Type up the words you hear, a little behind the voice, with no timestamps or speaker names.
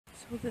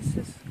So this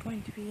is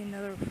going to be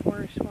another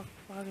forest walk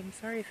vlog. I'm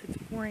sorry if it's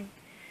boring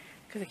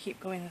because I keep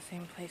going the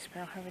same place,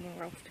 but I don't have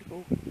anywhere else to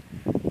go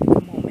at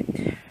the moment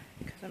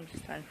because I'm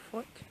just on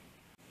foot.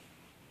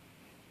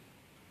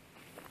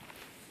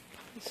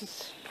 This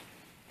is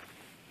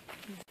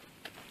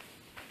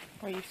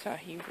where you saw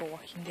Hugo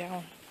walking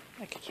down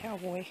like a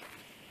cowboy.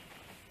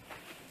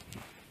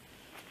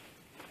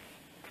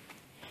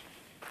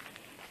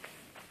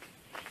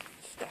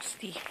 It's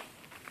dusty.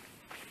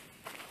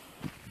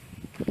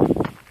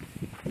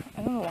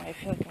 I don't know why I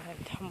feel like I'm going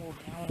to tumble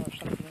down or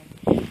something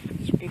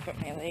and scrape up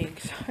my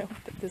legs. I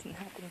hope that doesn't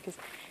happen because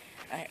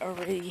I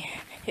already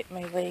hit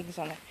my legs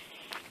on a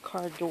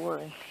car door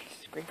and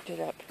scraped it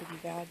up pretty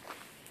bad.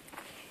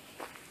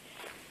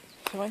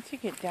 So once you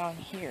get down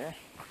here,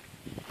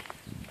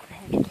 you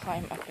have to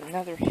climb up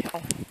another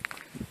hill.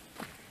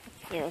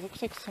 There, it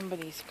looks like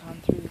somebody's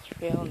gone through the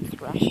trail and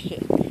thrashed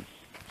it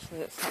so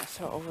that it's not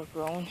so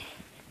overgrown,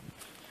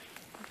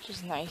 which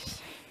is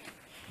nice.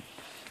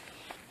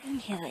 And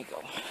here I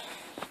go.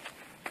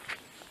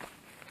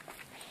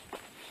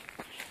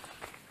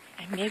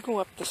 I may go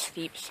up the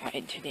steep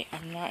side today,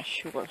 I'm not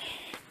sure.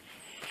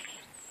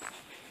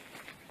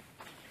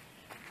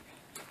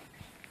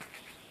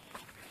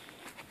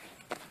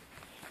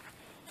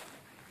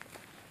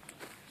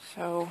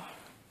 So,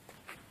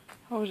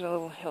 that was a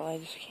little hill I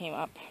just came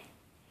up.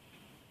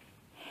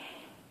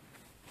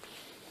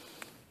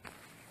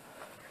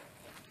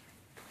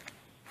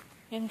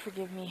 And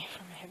forgive me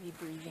for my heavy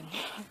breathing.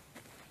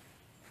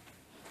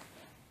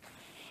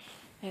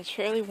 And it's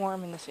fairly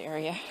warm in this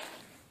area.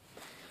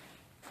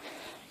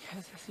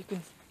 Because as you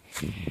can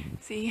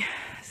see,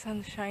 the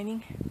sun's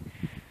shining.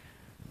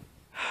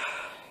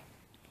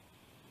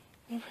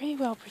 I'm pretty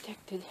well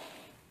protected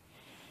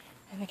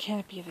in the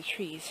canopy of the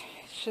trees.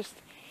 It's just,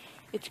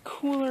 it's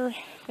cooler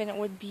than it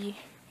would be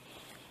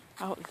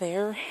out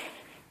there.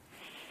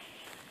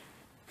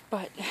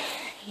 But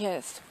yeah,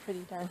 it's still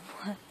pretty darn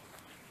warm.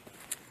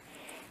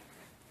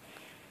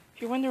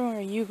 If you're wondering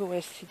where Hugo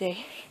is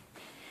today,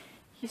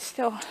 he's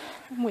still,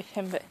 I'm with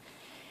him, but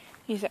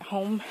he's at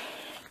home.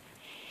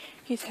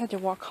 He's had to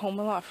walk home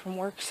a lot from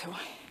work, so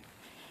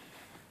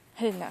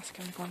I didn't ask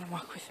him to go on a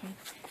walk with me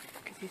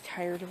because he's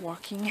tired of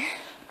walking.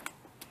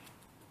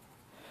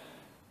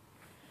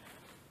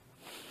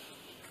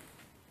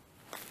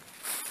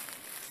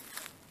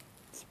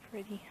 It's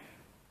pretty.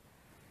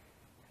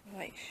 The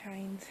light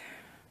shines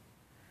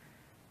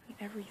on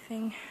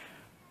everything.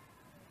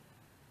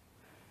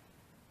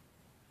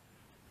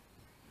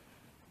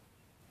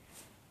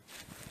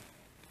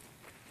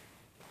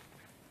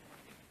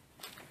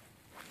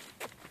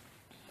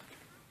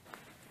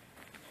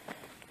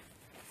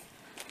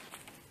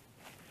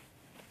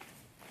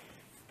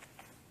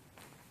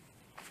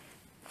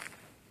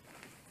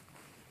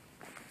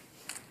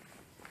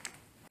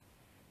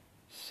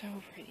 So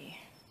pretty.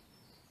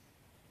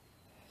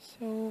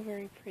 So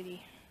very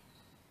pretty.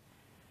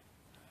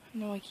 I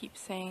know I keep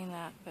saying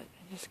that, but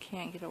I just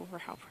can't get over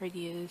how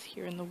pretty it is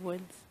here in the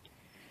woods.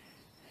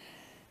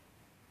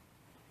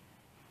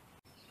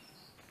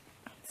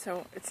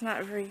 So it's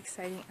not a very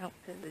exciting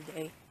outfit of the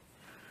day.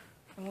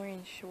 I'm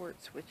wearing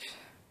shorts, which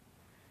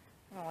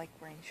I don't like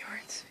wearing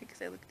shorts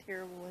because I look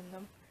terrible in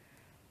them.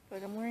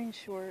 But I'm wearing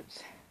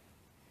shorts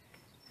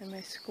and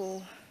my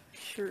school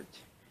shirt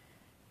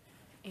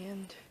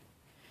and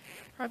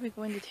probably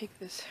going to take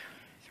this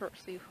short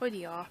sleeve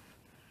hoodie off.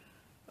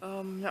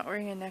 Not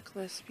wearing a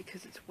necklace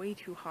because it's way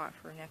too hot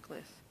for a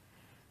necklace.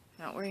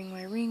 Not wearing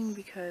my ring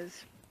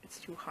because it's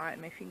too hot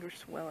and my fingers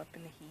swell up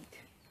in the heat.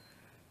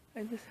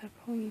 I just have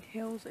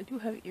ponytails. I do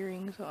have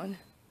earrings on.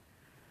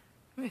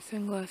 My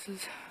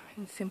sunglasses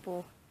and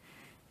simple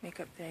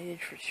makeup that I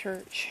did for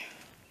church.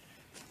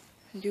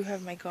 I do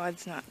have my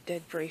God's Not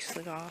Dead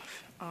bracelet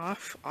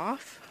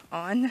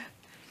on.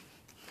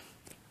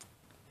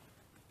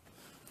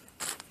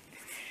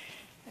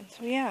 And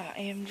so yeah, I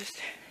am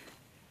just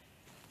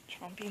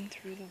tromping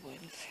through the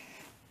woods.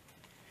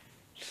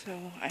 So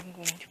I'm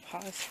going to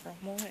pause for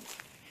a moment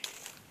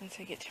once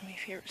I get to my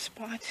favorite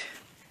spot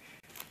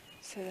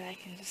so that I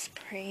can just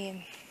pray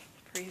and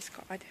praise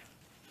God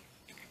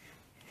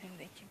and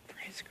thank Him for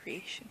His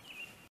creation.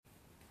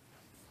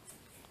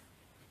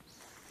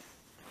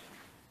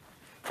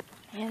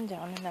 And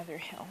down another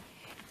hill.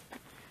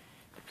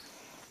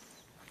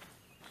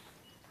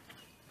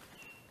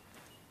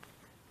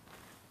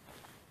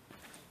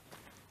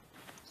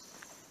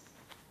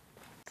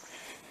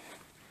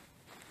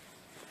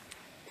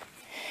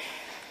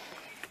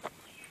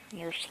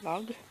 Near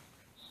slug.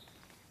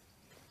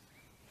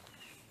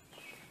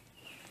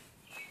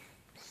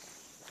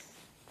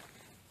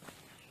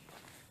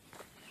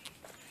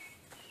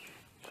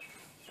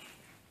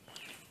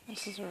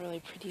 This is a really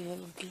pretty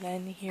little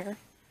glen here.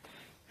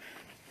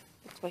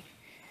 Looks like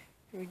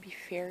there would be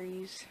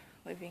fairies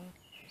living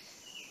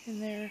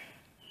in there.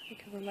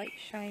 Look how the light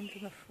shines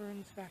on the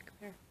ferns back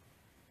there.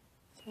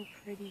 So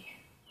pretty.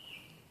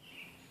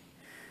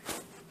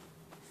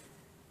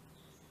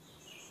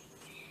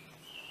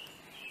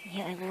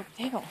 Here I go up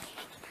the hill.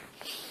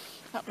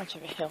 Not much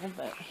of a hill,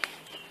 but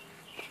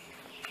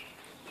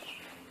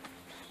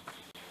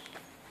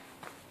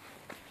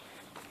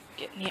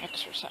getting the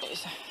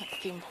exercise.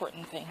 That's the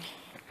important thing.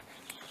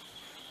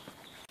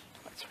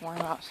 It's warm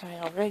outside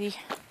already.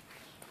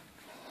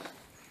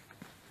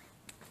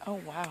 Oh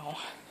wow.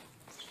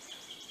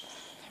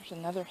 There's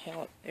another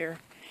hill up there.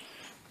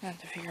 I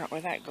have to figure out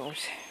where that goes.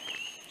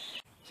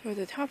 So at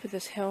the top of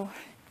this hill,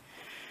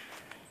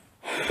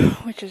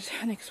 which is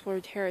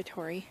unexplored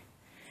territory,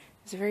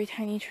 there's a very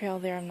tiny trail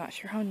there. I'm not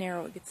sure how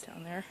narrow it gets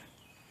down there.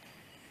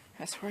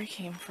 That's where I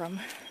came from.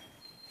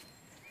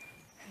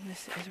 And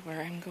this is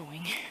where I'm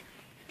going.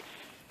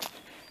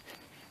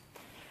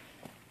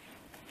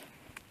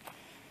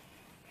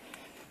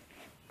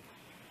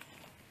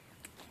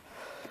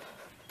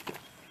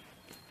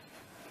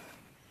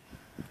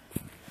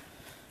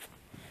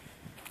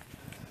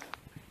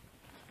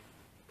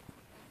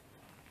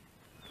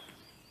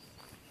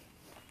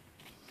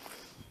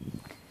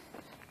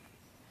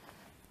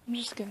 I'm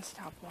just gonna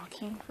stop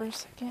walking for a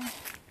second.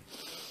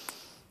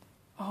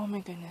 Oh my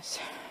goodness.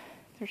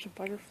 There's a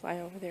butterfly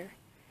over there.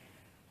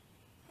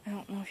 I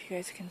don't know if you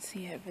guys can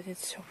see it, but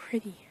it's so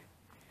pretty.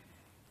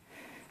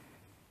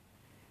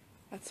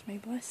 That's my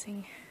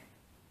blessing.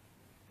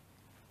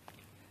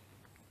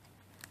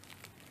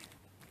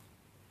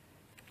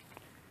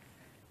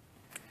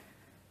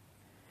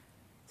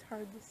 It's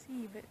hard to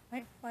see, but it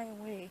might fly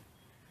away.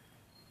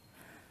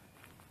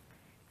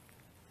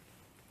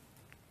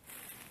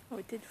 Oh,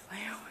 it did fly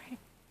away.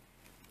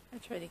 I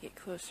tried to get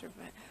closer,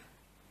 but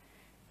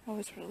that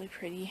was really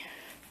pretty.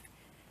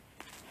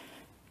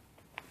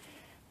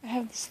 I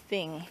have this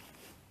thing.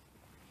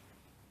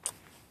 I'll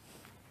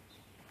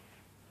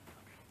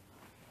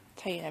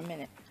tell you in a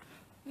minute.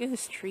 Look at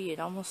this tree. It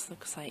almost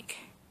looks like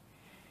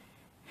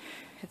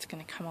it's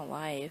gonna come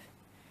alive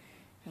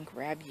and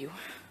grab you.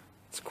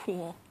 It's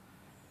cool.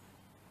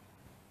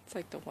 It's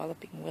like the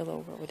Walloping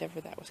Willow or whatever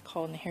that was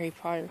called in Harry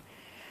Potter.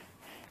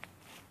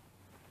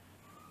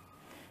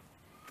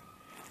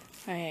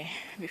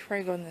 Before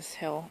I go on this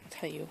hill, I'll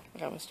tell you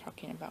what I was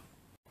talking about.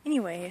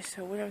 Anyway,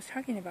 so what I was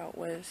talking about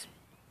was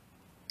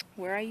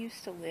where I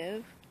used to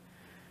live.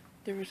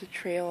 There was a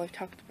trail. I've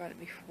talked about it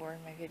before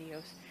in my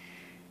videos.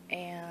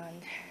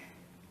 And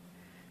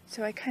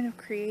so I kind of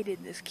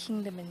created this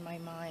kingdom in my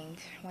mind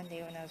one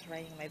day when I was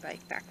riding my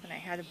bike, back when I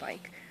had a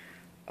bike.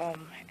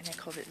 And I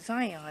called it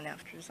Zion,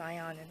 after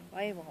Zion in the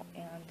Bible.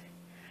 And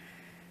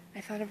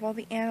I thought of all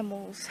the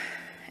animals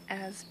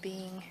as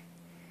being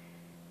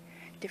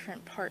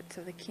different parts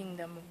of the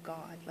kingdom of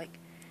God. Like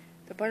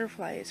the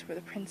butterflies were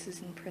the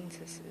princes and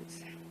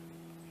princesses.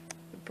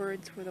 The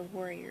birds were the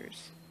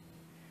warriors.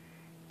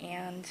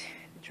 And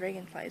the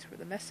dragonflies were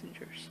the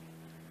messengers.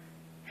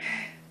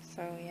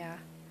 So yeah,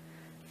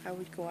 I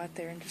would go out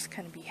there and just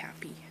kind of be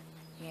happy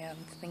and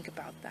think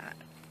about that.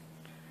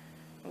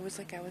 It was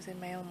like I was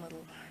in my own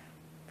little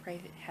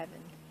private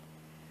heaven.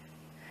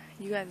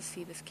 You gotta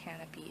see this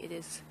canopy. It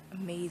is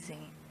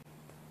amazing.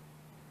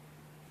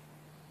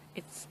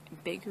 It's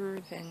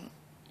bigger than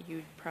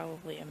you'd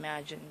probably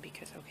imagine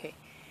because, okay,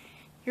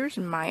 here's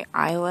my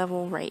eye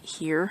level right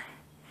here.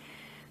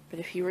 But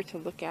if you were to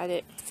look at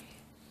it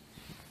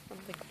from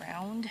the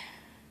ground,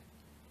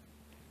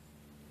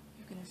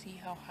 you can see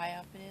how high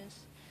up it is.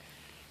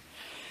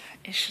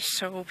 It's just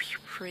so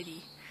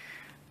pretty.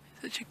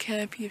 Such a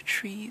canopy of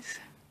trees.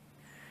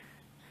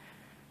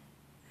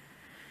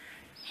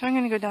 So I'm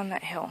going to go down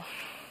that hill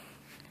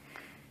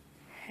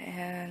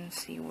and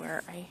see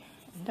where I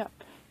end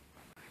up.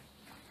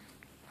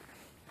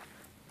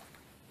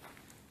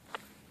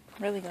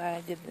 I'm really glad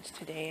I did this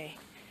today.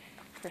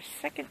 For a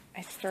second,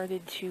 I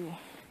started to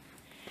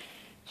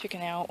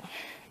chicken out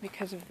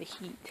because of the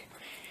heat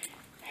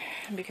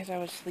and because I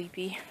was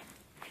sleepy.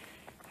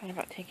 I thought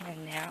about taking a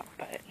nap,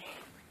 but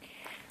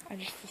I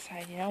just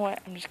decided, you know what,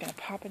 I'm just going to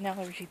pop an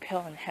allergy pill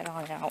and head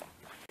on out.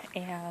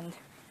 And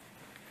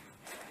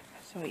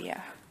so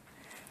yeah.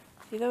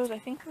 See those? I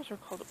think those are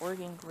called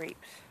Oregon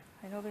grapes.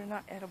 I know they're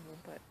not edible,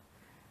 but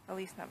at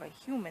least not by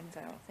humans,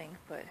 I don't think,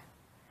 but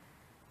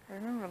I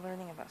remember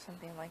learning about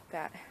something like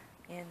that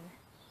in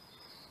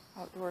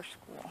outdoor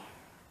school.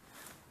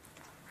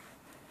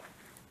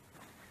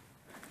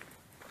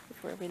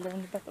 Where we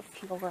learned about the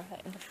flora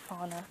and the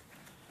fauna.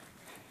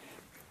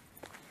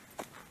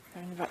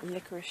 Learned about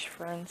licorice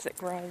ferns that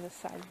grow out of the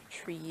side of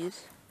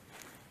trees.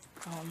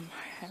 I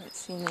haven't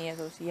seen any of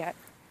those yet.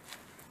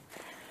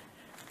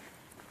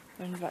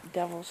 Learned about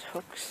devil's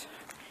hooks.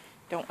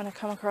 Don't want to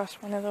come across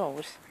one of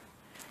those.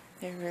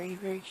 They're very,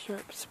 very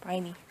sharp,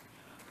 spiny,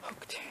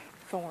 hooked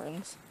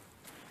thorns.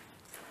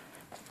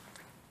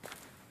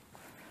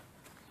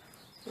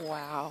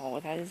 Wow,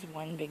 that is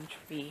one big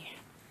tree.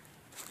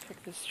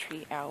 Check this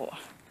tree out.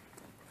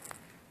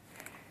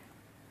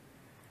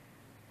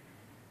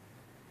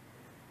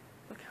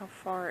 Look how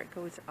far it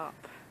goes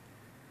up.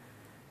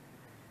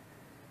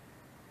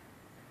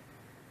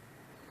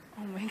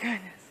 Oh my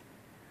goodness.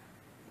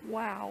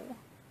 Wow.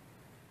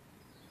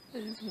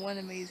 This is one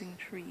amazing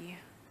tree.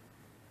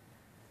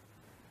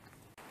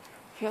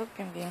 I feel like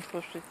I'm getting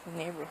closer to the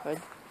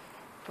neighborhood.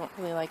 Don't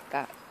really like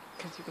that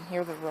because you can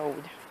hear the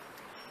road.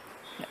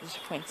 That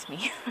disappoints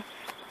me.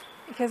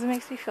 Because it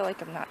makes me feel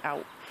like I'm not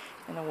out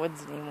in the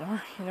woods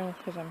anymore, you know,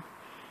 because I'm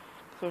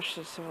close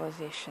to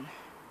civilization.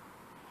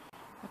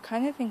 I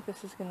kind of think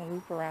this is going to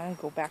loop around and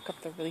go back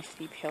up the really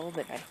steep hill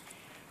that I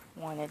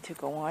wanted to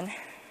go on,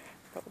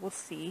 but we'll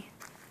see.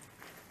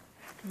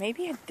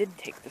 Maybe I did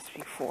take this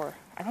before.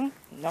 I don't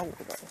know,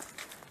 though.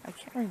 I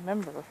can't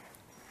remember.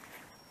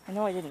 I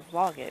know I didn't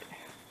vlog it.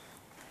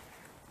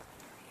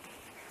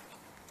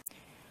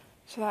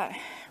 So that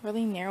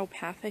really narrow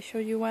path I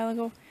showed you a while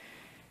ago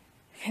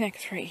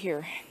connects right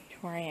here to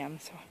where I am.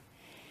 So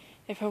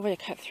if I would have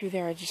cut through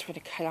there, I just would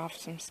have cut off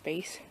some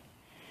space.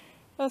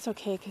 But that's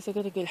okay, because I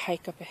got a good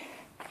hike up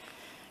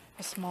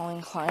a small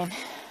incline.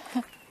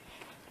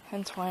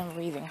 Hence why I'm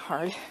breathing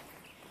hard.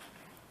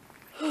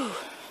 Whew.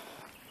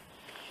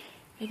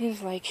 It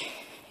is like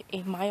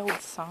a mild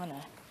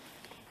sauna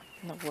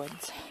in the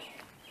woods.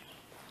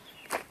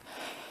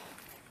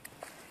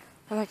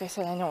 But like I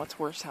said, I know it's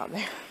worse out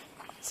there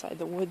outside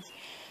the woods,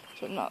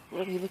 so I'm not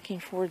really looking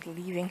forward to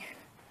leaving.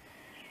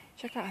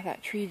 Check out how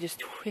that tree just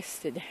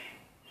twisted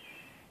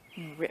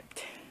and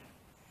ripped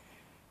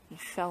and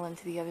fell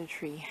into the other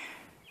tree.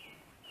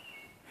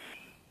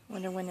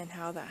 Wonder when and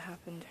how that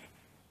happened.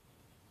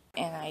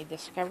 And I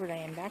discovered I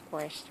am back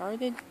where I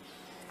started.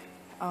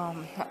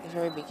 Not the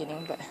very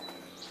beginning, but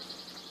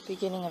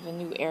beginning of a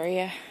new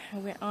area I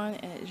went on,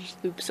 and it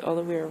just loops all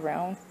the way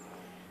around.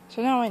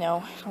 So now I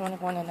know if I want to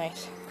go on a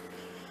nice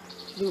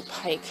loop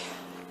hike,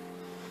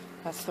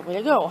 that's the way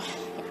to go.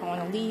 If I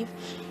want to leave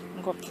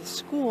and go up to the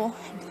school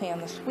and play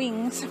on the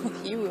swings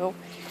with Hugo,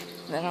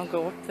 then I'll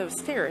go up those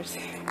stairs.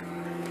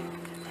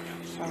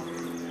 So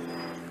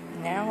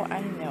now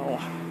I know.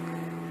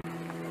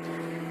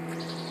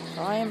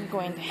 So I am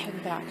going to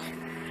head back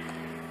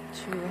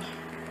to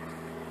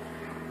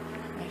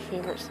my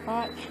favorite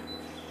spot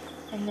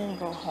and then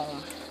go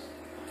home.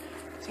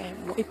 So I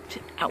wiped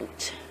it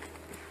out.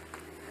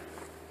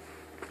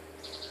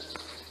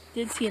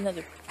 Did see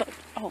another,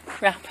 oh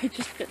crap, I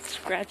just got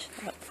scratched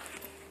up.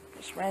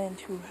 Just ran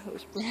into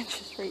those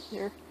branches right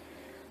there.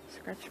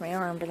 Scratched my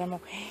arm, but I'm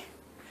okay.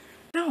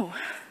 No,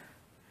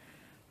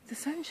 with the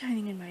sun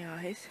shining in my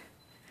eyes,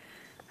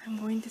 I'm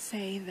going to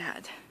say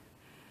that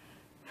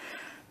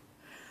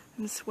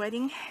I'm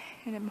sweating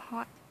and I'm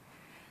hot,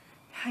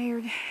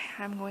 tired.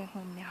 I'm going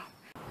home now.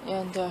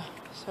 And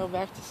so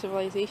back to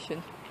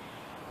civilization.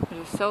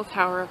 There's a cell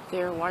tower up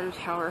there, water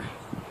tower,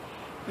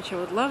 which I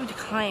would love to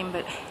climb,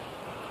 but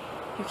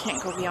you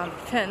can't go beyond the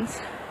fence.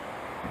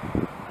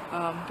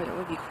 But it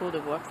would be cool to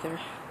go up there.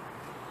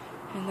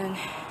 And then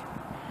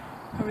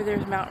over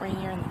there's Mount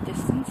Rainier in the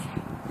distance.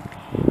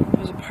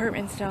 Those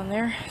apartments down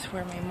there is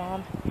where my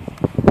mom,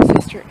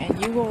 sister, and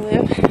Hugo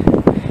live.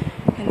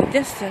 In the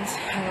distance,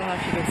 I don't know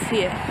if you can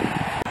see it,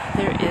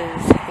 there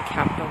is the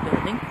Capitol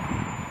building.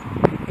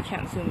 I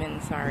can't zoom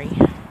in, sorry.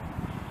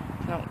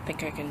 I don't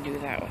think I can do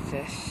that with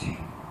this.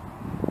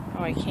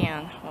 Oh, I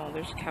can. Well,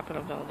 there's the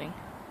Capitol building.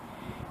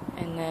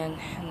 And then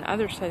on the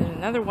other side, there's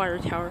another water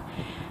tower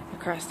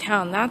across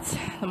town. That's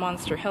the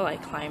Monster Hill I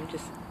climbed,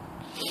 just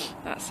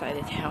that side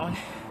of town.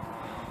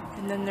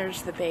 And then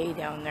there's the bay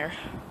down there,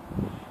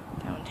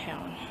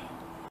 downtown.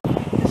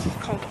 This is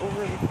called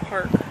Overlook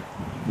Park.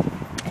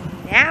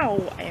 And now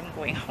I am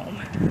going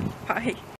home. Bye.